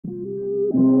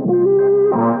Yo,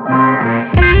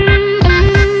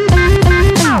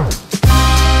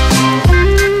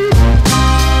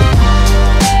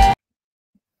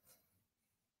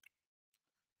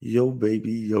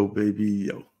 baby, yo, baby,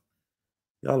 yo.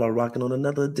 Y'all are rocking on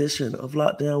another edition of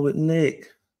Lockdown with Nick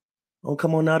on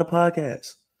Come On Now, the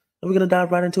podcast. And we're going to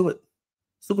dive right into it.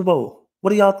 Super Bowl.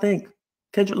 What do y'all think?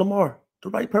 Kendrick Lamar,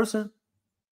 the right person?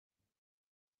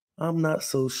 I'm not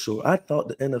so sure. I thought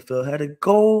the NFL had a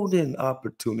golden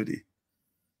opportunity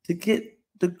to get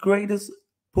the greatest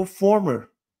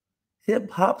performer,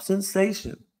 hip-hop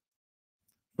sensation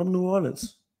from New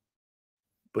Orleans.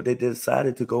 But they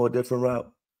decided to go a different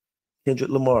route.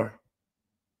 Kendrick Lamar.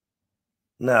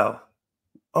 Now,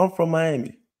 I'm from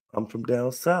Miami. I'm from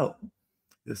down south.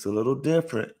 It's a little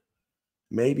different.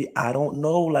 Maybe I don't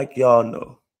know like y'all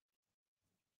know.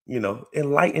 You know,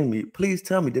 enlighten me. Please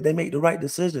tell me, did they make the right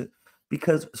decision?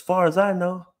 Because as far as I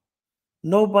know,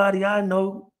 nobody I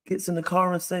know gets in the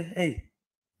car and say, hey,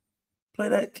 play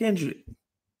that Kendrick.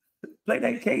 Play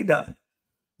that K-Dot.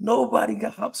 Nobody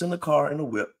hops in the car in the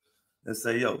whip and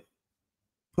say, yo,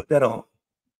 put that on.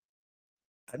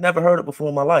 I never heard it before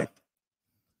in my life.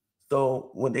 So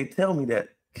when they tell me that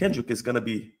Kendrick is going to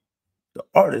be the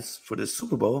artist for this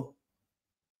Super Bowl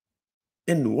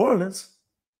in New Orleans,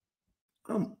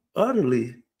 I'm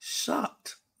utterly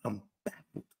shocked. I'm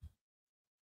baffled.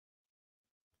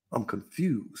 I'm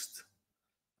confused.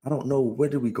 I don't know, where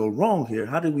did we go wrong here?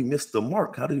 How did we miss the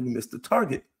mark? How did we miss the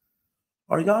target?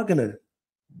 Are y'all going to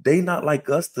They Not Like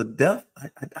Us to death?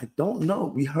 I don't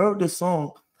know. We heard the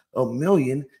song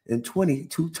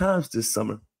 1,022 times this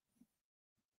summer.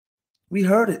 We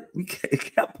heard it. We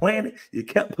kept playing it. You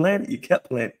kept playing it. You kept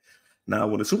playing it. Now,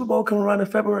 when the Super Bowl comes around in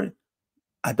February,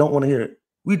 I don't want to hear it.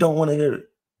 We don't want to hear it.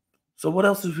 So what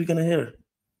else is we going to hear?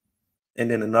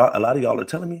 And then a lot of y'all are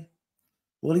telling me,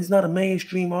 well, he's not a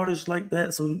mainstream artist like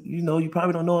that, so, you know, you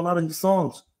probably don't know a lot of his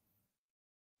songs.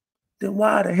 Then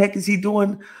why the heck is he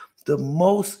doing the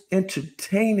most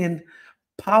entertaining,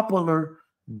 popular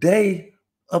day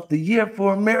of the year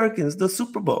for Americans, the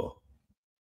Super Bowl?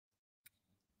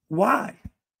 Why?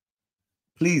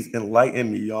 Please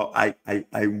enlighten me, y'all. I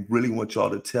really want y'all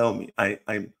to tell me.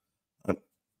 I'm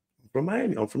from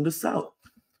Miami. I'm from the South.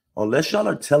 Unless y'all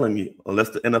are telling me, unless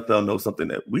the NFL knows something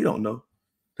that we don't know,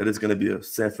 that it's going to be a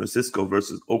San Francisco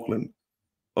versus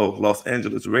Los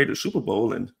Angeles Raiders Super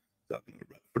Bowl and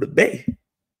for the Bay,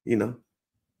 you know.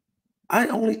 I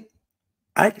don't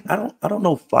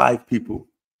know 5 people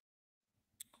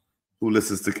who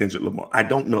listens to Kendrick Lamar. I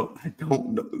don't know. I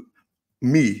don't know.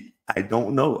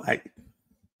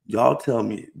 Y'all tell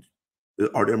me,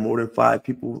 are there more than 5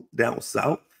 people down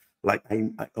south? Like,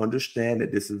 I understand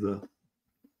that this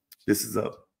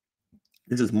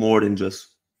is more than just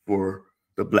for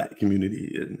the Black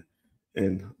community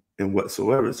and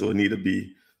whatsoever. So it need to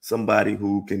be somebody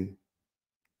who can,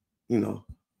 you know,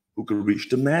 who can reach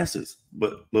the masses.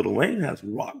 But Lil Wayne has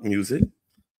rock music.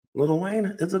 Lil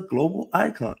Wayne is a global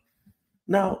icon.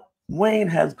 Now, Wayne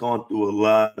has gone through a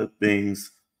lot of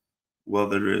things,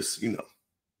 whether it's, you know,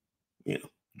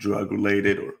 drug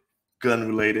related or gun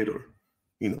related or,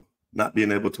 you know, not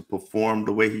being able to perform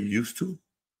the way he used to.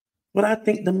 But I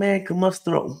think the man can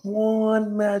muster up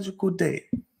one magical day.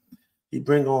 He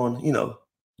bring on, you know,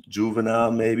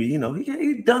 Juvenile, maybe, you know,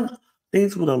 he done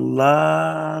things with a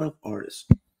lot of artists.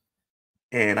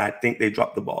 And I think they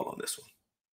dropped the ball on this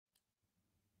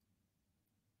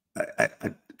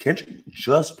one. Kendrick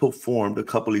just performed a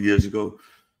couple of years ago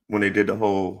when they did the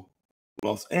whole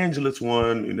Los Angeles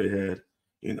one, and they had,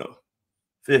 you know,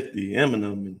 50,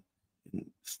 Eminem,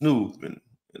 and Snoop, and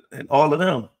all of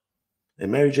them,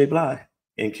 and Mary J. Blige.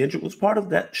 And Kendrick was part of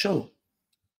that show.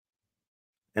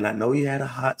 And I know he had a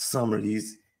hot summer. He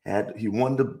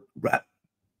won the rap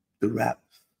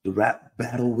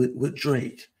battle with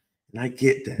Drake. And I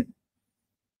get that.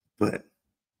 But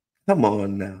come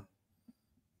on now.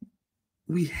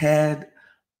 We had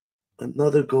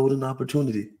another golden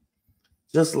opportunity.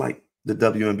 Just like the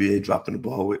WNBA dropping the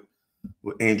ball with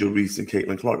Angel Reese and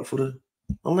Caitlin Clark for the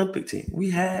Olympic team.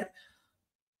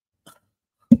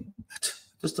 I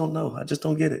just don't know. I just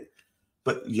don't get it.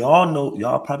 But y'all know,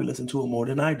 y'all probably listen to it more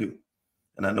than I do.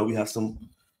 And I know we have some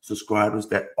subscribers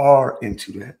that are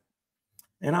into that.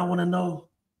 And I want to know,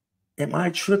 am I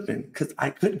tripping? Because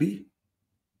I could be,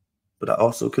 but I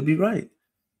also could be right.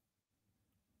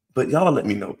 But y'all let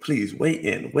me know, please. Weigh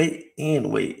in.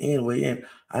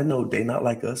 I know They Not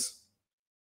Like Us.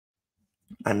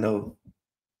 I know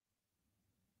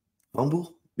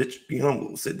humble, bitch, be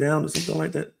humble. Sit down or something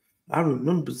like that. I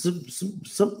remember some.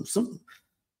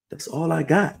 That's all I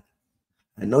got.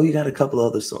 I know you got a couple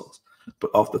other songs,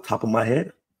 but off the top of my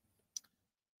head,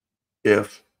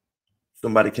 if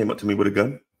somebody came up to me with a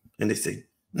gun and they say,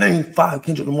 name 5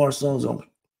 Kendrick Lamar songs, on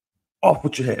off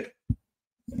with your head.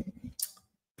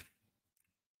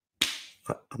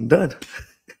 I'm done.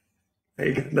 I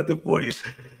ain't got nothing for you.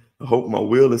 I hope my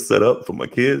will is set up for my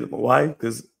kids and my wife,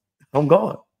 because I'm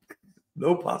gone.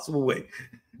 No possible way.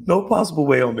 No possible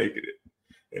way I'm making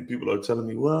it. And people are telling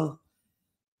me, well,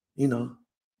 you know,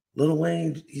 Lil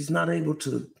Wayne, he's not able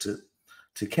to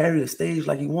carry a stage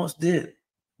like he once did.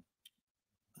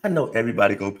 I know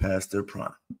everybody go past their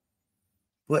prime,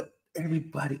 but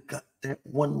everybody got that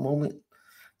one moment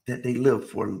that they live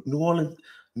for. New Orleans,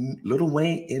 Lil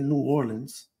Wayne in New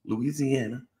Orleans,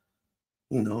 Louisiana,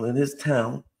 in his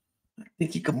town, I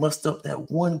think he could muster up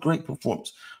that one great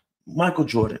performance. Michael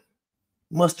Jordan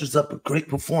musters up a great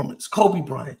performance. Kobe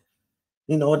Bryant,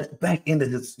 at the back end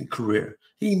of his career,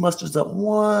 he musters up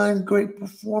one great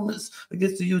performance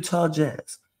against the Utah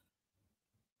Jazz.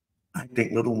 I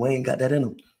think Lil Wayne got that in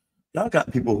him. Y'all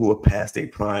got people who are past their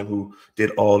prime who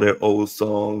did all their old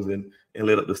songs and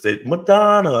lit up the stage.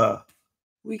 Madonna.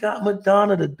 We got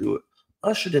Madonna to do it.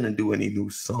 Usher didn't do any new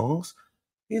songs.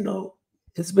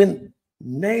 It's been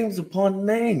names upon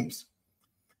names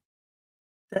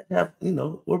that have,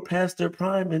 were past their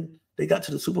prime, and they got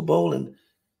to the Super Bowl and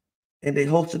they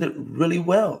hosted it really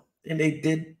well. And they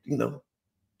did,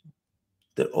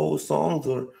 their old songs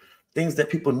or things that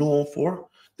people knew them for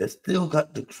that still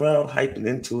got the crowd hyping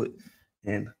into it.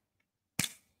 And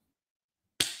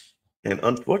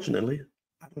unfortunately,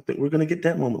 I don't think we're going to get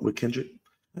that moment with Kendrick.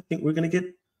 I think we're going to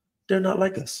get They're Not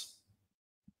Like Us.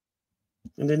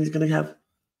 And then he's going to have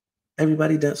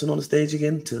everybody dancing on the stage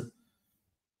again to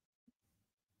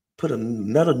put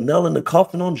another nail in the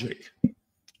coffin on Drake.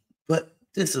 But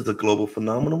this is a global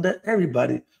phenomenon that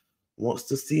everybody wants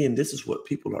to see. And this is what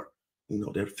people are,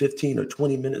 they're 15 or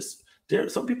 20 minutes.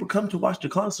 Some people come to watch the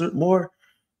concert more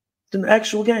than the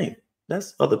actual game.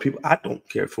 That's other people. I don't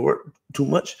care for it too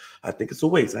much. I think it's a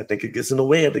waste. I think it gets in the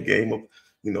way of the game of,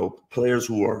 players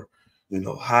who are,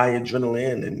 high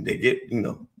adrenaline, and they get,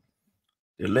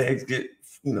 their legs get,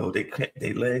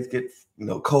 their legs get,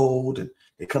 cold, and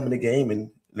they come in the game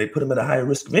and they put them at a higher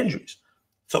risk of injuries.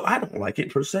 So I don't like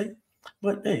it per se.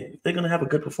 But hey, if they're gonna have a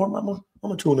good performance, I'm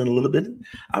gonna tune in a little bit.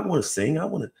 I want to sing. I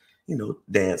want to,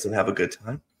 dance and have a good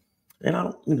time. And I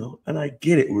don't, and I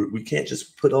get it. We can't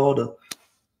just put all the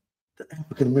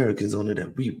African Americans on it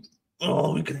that we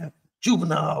can have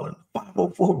Juvenile and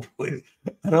 504 boys.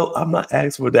 I'm not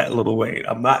asking for that, Lil Wayne.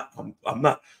 I'm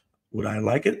not. Would I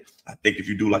like it? I think if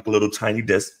you do like a little tiny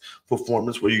desk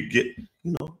performance where you get,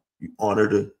 you honor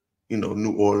the,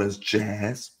 New Orleans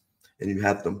jazz, and you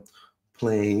have them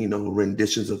playing,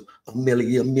 renditions of a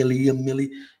milli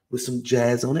with some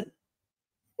jazz on it.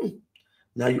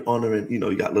 Now you're honoring,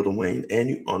 you got Lil Wayne, and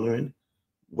you honoring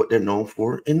what they're known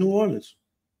for in New Orleans.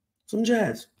 Some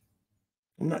jazz.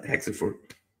 I'm not asking for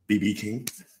BB King.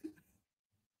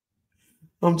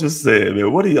 I'm just saying,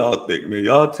 man. What do y'all think, man?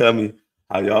 Y'all tell me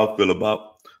how y'all feel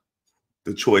about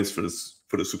the choice for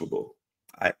the Super Bowl.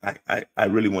 I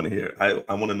really want to hear.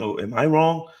 I want to know, am I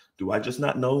wrong? Do I just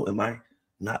not know? Am I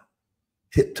not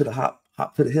hip to the hop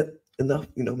to the hip enough?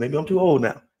 Maybe I'm too old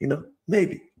now.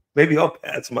 Maybe I'll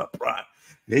pass my prime.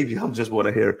 Maybe I just want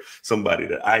to hear somebody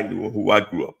that I knew and who I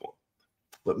grew up on.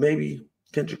 But maybe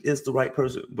Kendrick is the right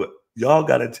person. But y'all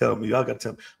got to tell me.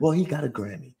 Well, he got a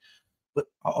Grammy. But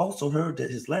I also heard that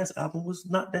his last album was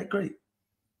not that great.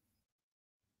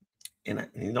 And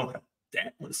he don't have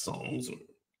that much songs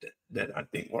that I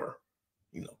think are,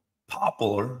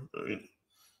 popular.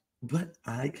 But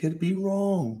I could be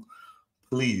wrong.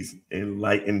 Please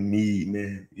enlighten me,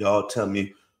 man. Y'all tell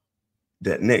me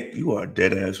that, Nick, you are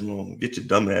dead ass wrong. Get your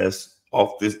dumb ass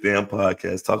off this damn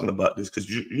podcast talking about this, because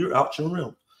you're out your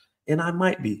realm. And I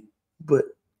might be, but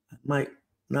I might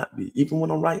not be. Even when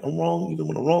I'm right, I'm wrong. Even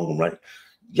when I'm wrong, I'm right.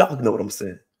 Y'all know what I'm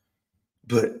saying.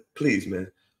 But please,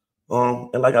 man.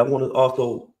 And like, I want to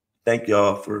also thank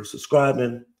y'all for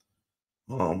subscribing,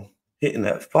 hitting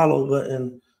that follow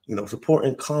button,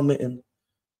 supporting, commenting.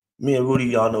 Me and Rudy,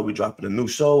 y'all know we're dropping a new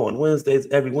show on Wednesdays,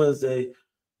 every Wednesday,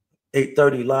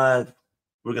 8:30 live.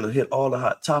 We're going to hit all the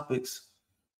hot topics.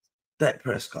 Dak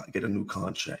Prescott get a new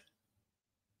contract.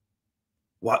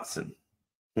 Watson.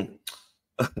 I'm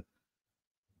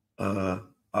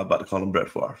about to call him Brett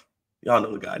Favre. Y'all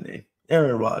know the guy name.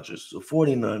 Aaron Rodgers, the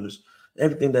 49ers,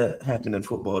 everything that happened in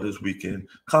football this weekend,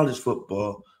 college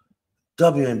football,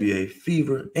 WNBA,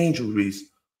 Fever, Angel Reese.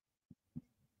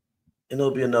 And it'll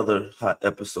be another hot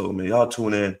episode, man. Y'all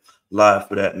tune in live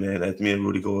for that, man. As me and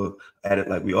Rudy go at it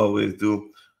like we always do.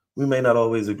 We may not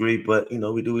always agree, but, we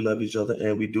love each other,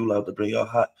 and we do love to bring y'all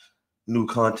hot new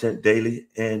content daily.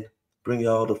 And bring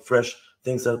y'all the fresh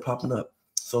things that are popping up.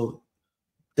 So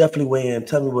definitely weigh in.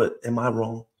 Tell me, what am I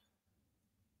wrong?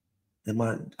 Am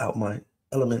I out my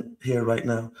element here right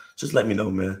now? Just let me know,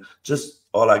 man. Just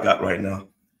all I got right now.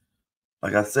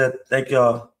 Like I said, thank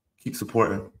y'all. Keep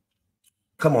supporting.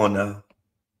 Come on now.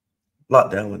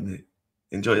 Lock down with me.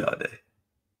 Enjoy y'all day.